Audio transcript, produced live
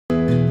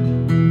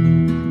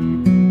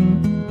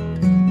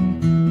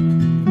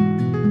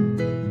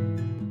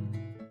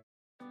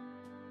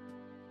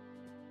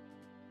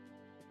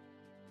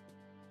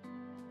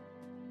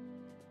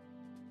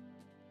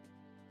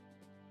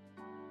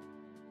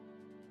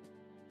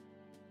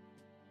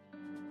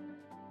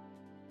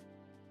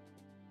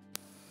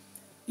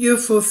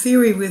UFO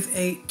theory with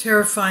a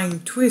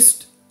terrifying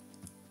twist.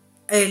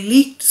 A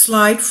leaked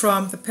slide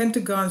from the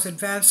Pentagon's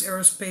Advanced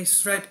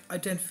Aerospace Threat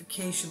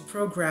Identification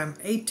Program,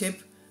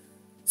 ATIP,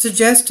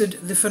 suggested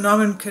the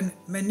phenomenon can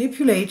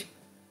manipulate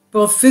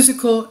both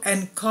physical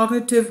and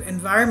cognitive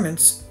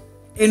environments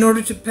in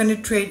order to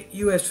penetrate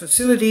U.S.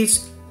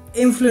 facilities,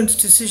 influence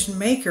decision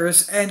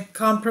makers, and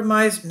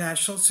compromise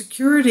national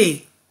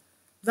security.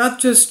 Not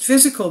just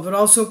physical, but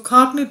also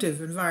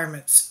cognitive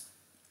environments.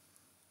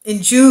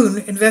 In June,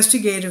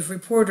 investigative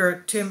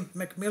reporter Tim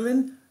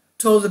McMillan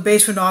told the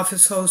Basement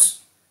Office host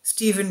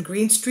Stephen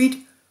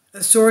Greenstreet,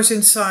 a source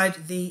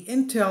inside the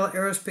Intel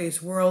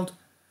aerospace world,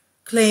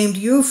 claimed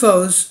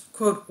UFOs,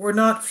 quote, were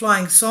not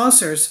flying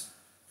saucers.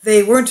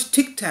 They weren't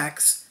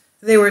tic-tacs.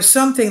 They were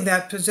something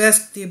that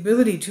possessed the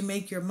ability to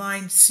make your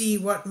mind see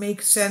what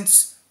makes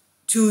sense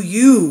to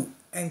you,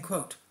 end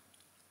quote.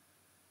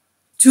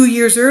 2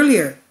 years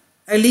earlier,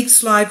 a leaked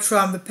slide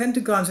from the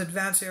Pentagon's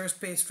Advanced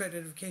Aerospace Threat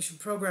Identification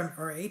Program,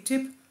 or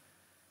ATIP,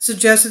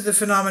 suggested the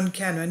phenomenon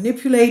can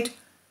manipulate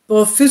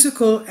both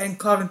physical and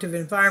cognitive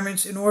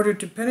environments in order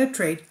to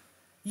penetrate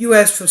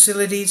U.S.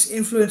 facilities,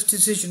 influence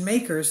decision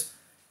makers,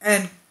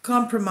 and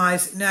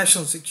compromise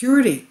national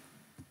security.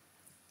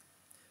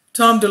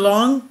 Tom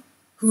DeLonge,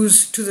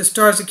 whose To the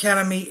Stars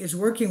Academy is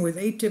working with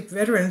ATIP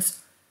veterans,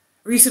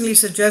 recently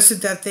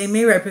suggested that they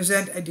may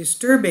represent a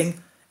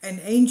disturbing and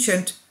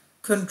ancient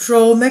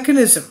control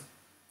mechanism,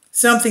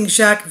 something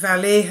Jacques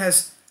Vallée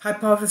has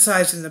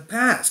hypothesized in the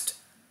past.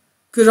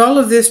 Could all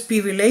of this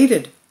be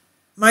related?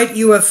 Might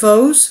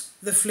UFOs,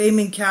 the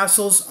flaming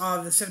castles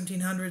of the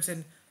 1700s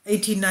and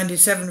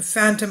 1897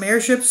 phantom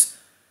airships,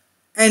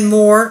 and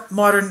more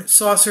modern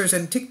saucers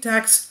and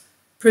tic-tacs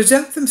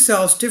present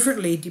themselves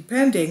differently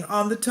depending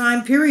on the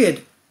time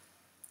period?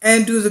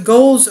 And do the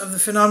goals of the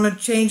phenomenon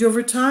change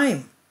over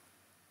time?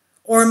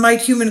 Or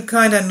might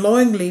humankind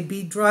unknowingly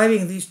be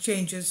driving these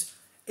changes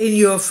in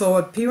UFO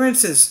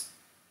appearances?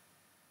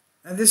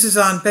 And this is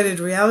on Embedded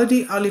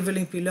Reality. I'll leave a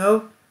link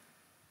below.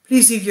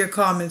 Please leave your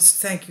comments.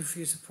 Thank you for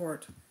your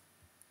support.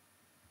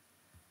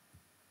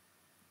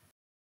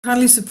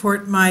 Kindly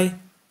support my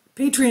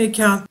Patreon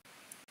account.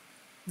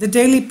 The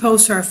daily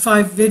posts are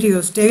 5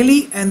 videos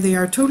daily, and they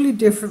are totally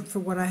different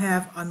from what I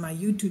have on my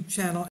YouTube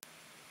channel.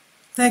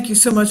 Thank you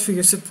so much for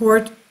your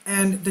support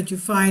and that you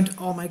find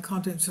all my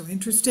content so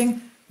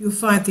interesting. You'll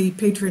find the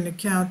Patreon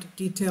account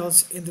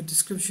details in the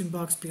description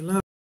box below.